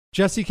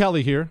Jesse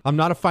Kelly here. I'm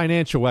not a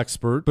financial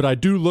expert, but I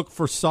do look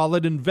for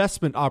solid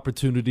investment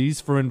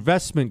opportunities for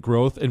investment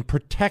growth and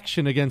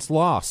protection against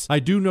loss. I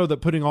do know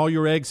that putting all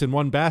your eggs in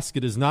one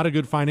basket is not a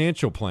good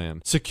financial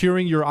plan.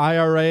 Securing your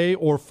IRA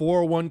or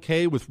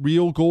 401k with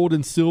real gold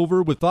and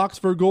silver with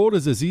Oxford Gold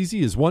is as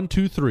easy as 1,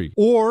 2, 3.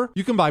 Or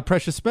you can buy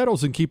precious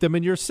metals and keep them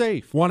in your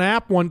safe. One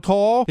app, one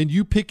call, and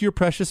you pick your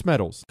precious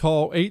metals.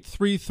 Call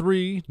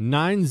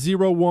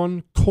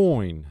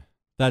 833-901-COIN.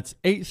 That's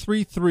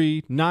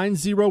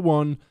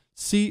 833-901-COIN.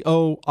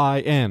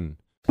 COIN.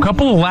 A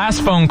couple of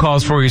last phone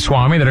calls for you,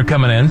 Swami, that are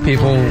coming in.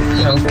 People,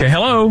 okay,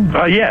 hello.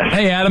 Yes.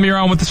 Hey, Adam, you're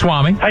on with the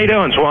Swami. How you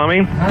doing,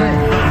 Swami?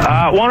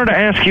 Hi. Wanted to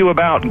ask you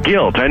about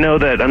guilt. I know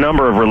that a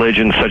number of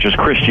religions, such as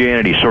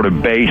Christianity, sort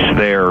of base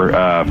their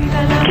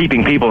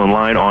keeping people in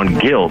line on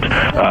guilt,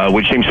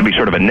 which seems to be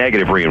sort of a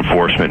negative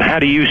reinforcement. How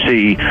do you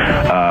see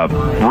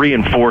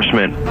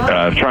reinforcement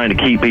trying to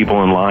keep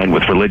people in line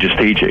with religious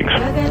teachings?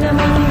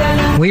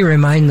 We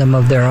remind them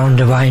of their own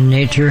divine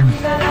nature.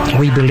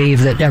 We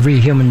believe that every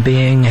human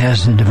being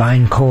has the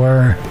divine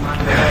core,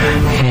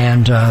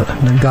 and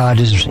God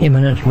is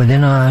immanent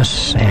within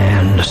us,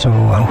 and so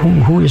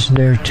who is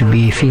there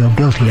to feel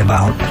guilty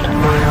about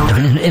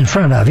in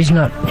front of? He's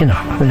not, we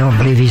don't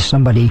believe he's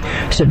somebody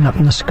sitting up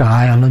in the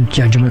sky on a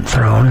judgment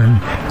throne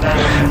and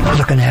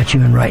looking at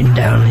you and writing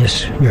down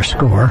your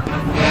score.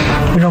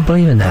 We don't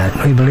believe in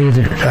that. We believe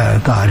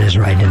that God is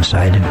right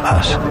inside of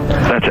us.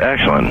 That's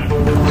excellent.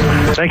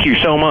 Thank you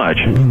so much.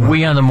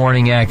 We on the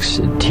Morning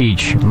X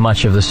teach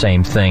much of the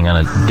same thing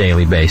on a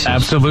daily basis.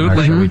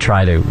 Absolutely. We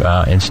try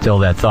to instill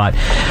that thought.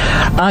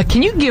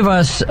 Can you give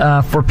us,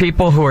 for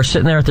people who are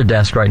sitting there at their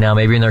desk right now,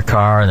 maybe in their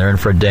car, and they're in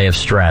for a day of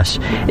stress,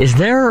 is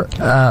there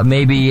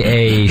maybe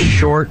a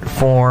short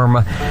form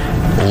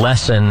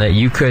lesson that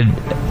you could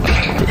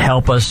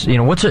help us?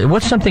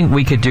 What's something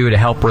we could do to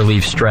help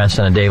relieve stress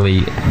on a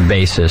daily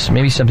basis?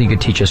 Maybe something you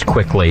could teach us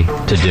quickly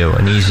to do,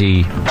 an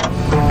easy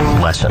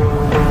lesson.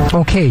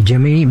 Okay,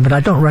 Jimmy, but I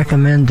don't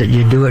recommend that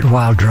you do it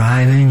while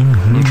driving.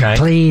 Okay.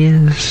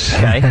 Please.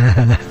 Okay.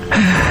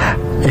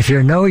 If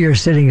you're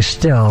sitting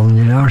still,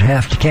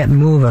 can't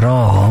move at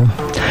all.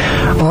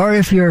 Or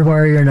if you're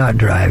where you're not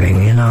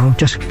driving,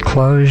 just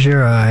close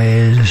your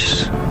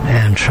eyes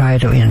and try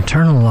to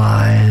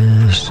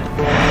internalize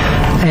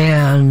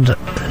and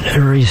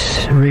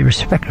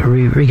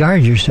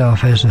regard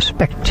yourself as a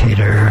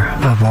spectator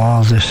of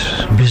all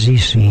this busy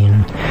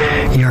scene.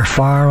 You're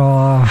far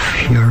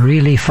off, you're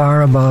really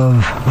far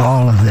above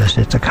all of this.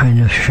 It's a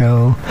kind of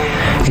show.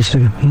 It's a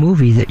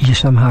movie that you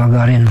somehow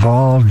got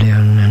involved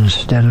in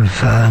instead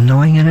of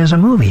knowing it as a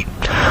movie.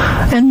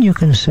 And you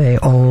can say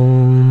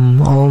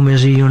Om. Om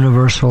is a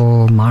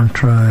universal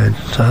mantra.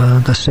 It's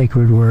the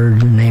sacred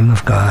word, the name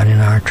of God in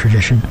our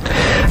tradition.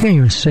 And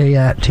you would say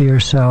that to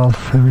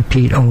yourself and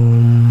repeat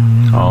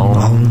Om,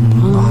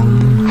 Om,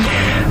 Om,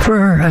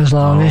 for as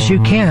long as you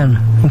can.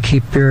 And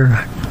keep your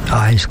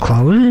eyes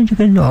closed, and you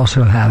can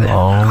also have it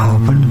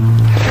open.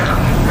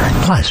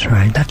 That's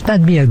right.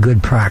 That'd be a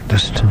good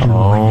practice to do when you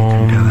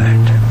can do it.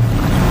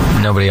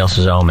 Nobody else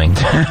is oming.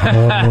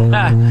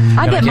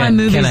 I bet my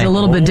movie's a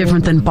little bit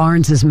different than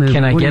Barnes's movie.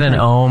 Can I get an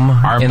ohm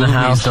Our in the movies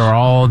house? are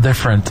all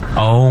different.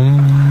 Om.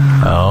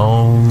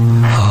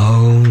 Om.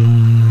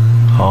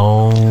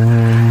 Om.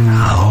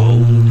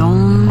 Om.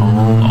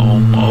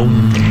 Om.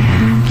 Om.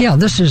 Yeah,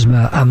 this is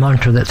a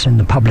mantra that's in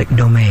the public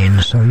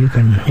domain, so you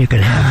can have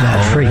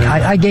that free.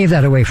 I gave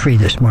that away free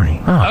this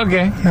morning. Oh,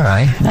 okay. All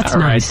right. That's All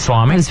right, nice.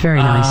 Swami. That's very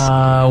nice.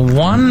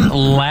 One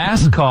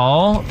last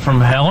call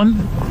from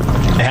Helen.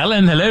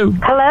 Helen, hello.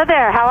 Hello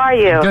there. How are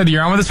you? Good.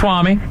 You're on with the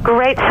Swami.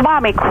 Great,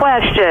 Swami.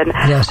 Question.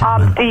 Yes.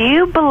 Do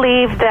you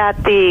believe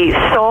that the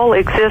soul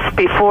exists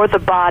before the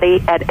body?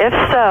 And if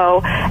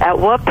so, at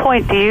what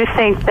point do you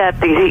think that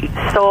the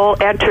soul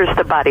enters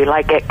the body,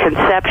 like at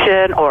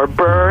conception or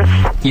birth?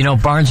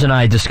 Barnes and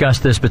I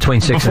discussed this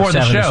between 6 Before and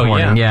 7 the show, this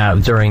morning. Yeah,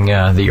 during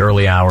the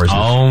early hours.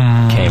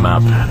 This came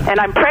up. And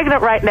I'm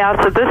pregnant right now,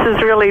 so this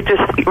is really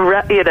just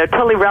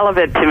totally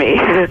relevant to me.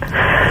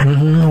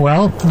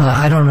 Well,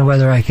 I don't know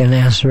whether I can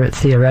answer it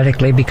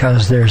theoretically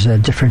because there's a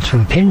difference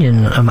of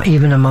opinion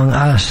even among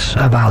us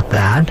about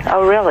that.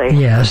 Oh, really?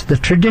 Yes, the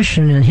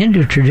tradition, in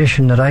Hindu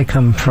tradition that I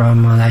come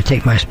from, and I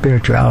take my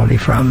spirituality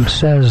from,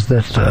 says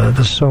that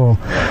the soul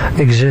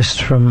exists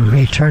from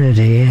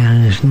eternity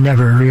and is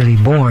never really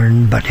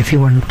born. But if you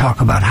want to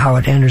talk about how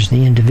it enters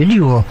the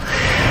individual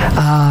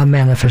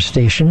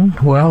manifestation,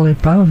 well,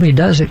 it probably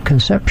does at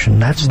conception.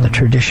 That's the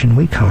tradition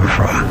we come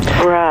from.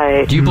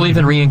 Right. Do you believe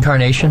in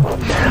reincarnation?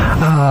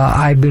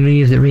 I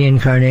believe that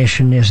reincarnation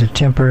is a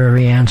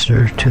temporary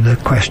answer to the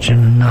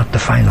question, not the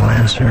final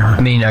answer. I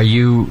mean,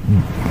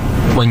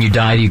 when you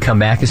die, do you come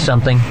back as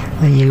something?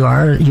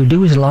 You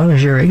do as long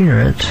as you're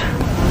ignorant.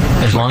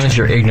 As long as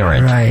you're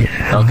ignorant. Right.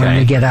 Okay. When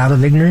you get out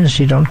of ignorance,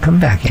 you don't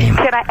come back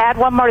anymore. Can I add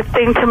one more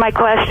thing to my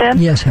question?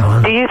 Yes,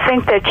 Helen. Do you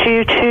think that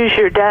you choose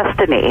your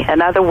destiny? In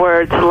other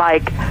words,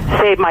 like,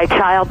 say, my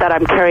child that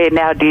I'm carrying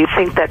now, do you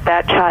think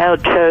that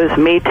child chose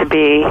me to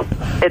be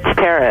its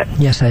parrot?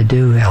 Yes, I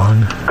do,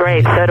 Ellen.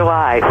 Great, so do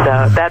I.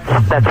 So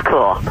that's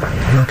cool.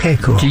 Okay,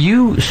 cool. Do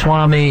you,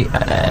 Swami,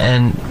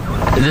 and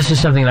this is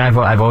something that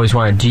I've always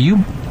wanted, do you,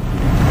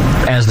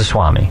 as the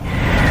Swami,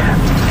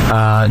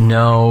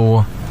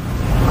 know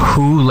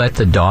who let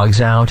the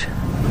dogs out?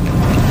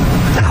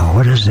 Now,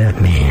 what does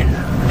that mean?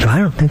 I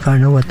don't think I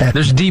know what that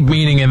There's deep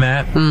meaning in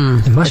that.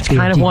 It must It's be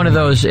kind of one of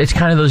those. It's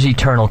kind of those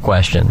eternal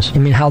questions. You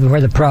mean how the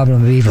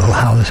problem of evil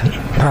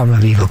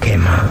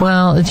came out?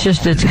 Well,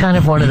 it's kind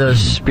of one of those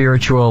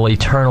spiritual,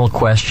 eternal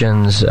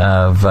questions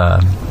of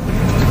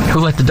who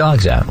let the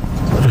dogs out.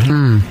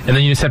 And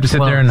then you just have to sit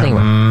there and...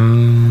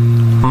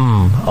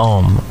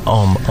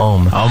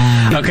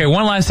 Okay,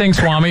 one last thing,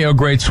 Swami. Oh,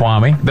 great,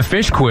 Swami. The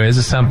fish quiz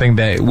is something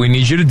that we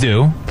need you to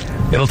do.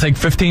 It'll take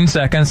 15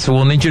 seconds, so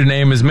we'll need you to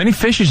name as many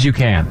fish as you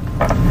can.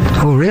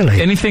 Oh,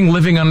 really? Anything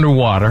living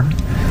underwater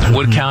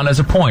would count as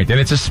a point, and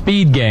it's a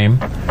speed game.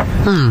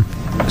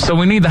 So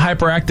we need the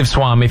hyperactive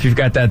Swami, if you've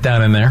got that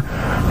down in there.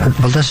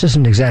 Well, this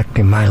isn't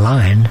exactly my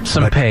line.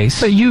 Some pace.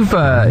 But you've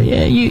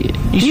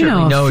you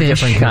certainly know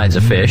different kinds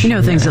of fish. You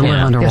know things that live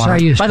underwater. Yes, I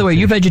used By the to way, fish.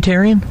 you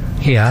vegetarian?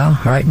 Yeah,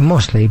 right.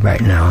 Mostly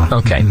right now.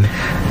 Okay,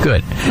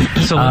 good.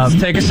 So let's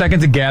take a second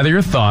to gather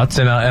your thoughts,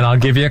 and I'll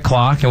give you a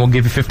clock, and we'll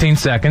give you 15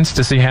 seconds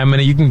to see how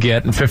many you can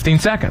get in 15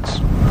 seconds.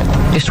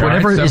 Just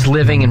whatever is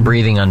living and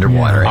breathing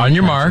underwater. On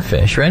your mark.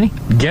 Fish. Ready?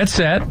 Get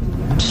set.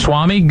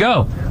 Swami,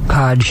 go.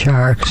 Cod,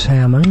 shark,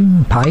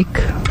 salmon, pike,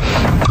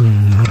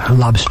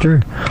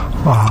 lobster.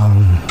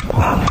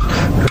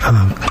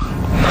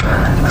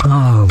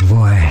 Oh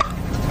boy.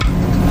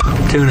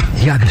 Tuna.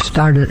 You got me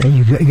started, and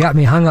you got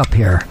me hung up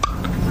here.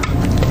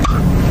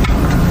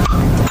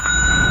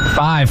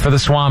 5 for the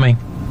Swami.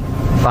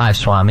 5,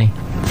 Swami.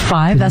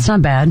 5, that's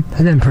not bad. I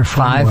didn't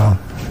perform 5. well.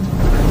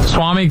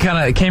 Swami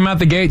kind of came out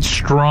the gate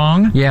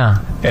strong.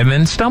 Yeah. And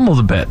then stumbled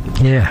a bit.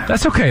 Yeah.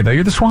 That's okay though.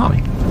 You're the Swami.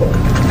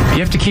 You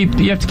have to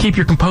keep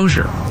your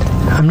composure.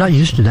 I'm not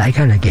used to that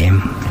kind of game.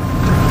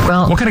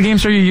 Well, What kind of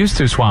games are you used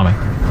to, Swami?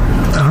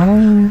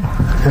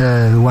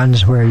 The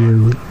ones where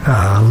you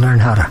learn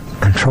how to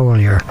control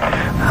your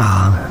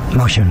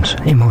emotions.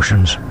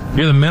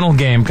 You're the mental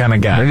game kind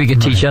of guy. maybe you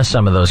could teach us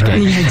some of those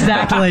games.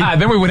 Exactly.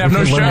 Then we would have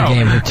no Learn a show.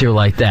 game or two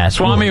like that.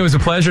 Swami, it was a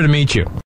pleasure to meet you.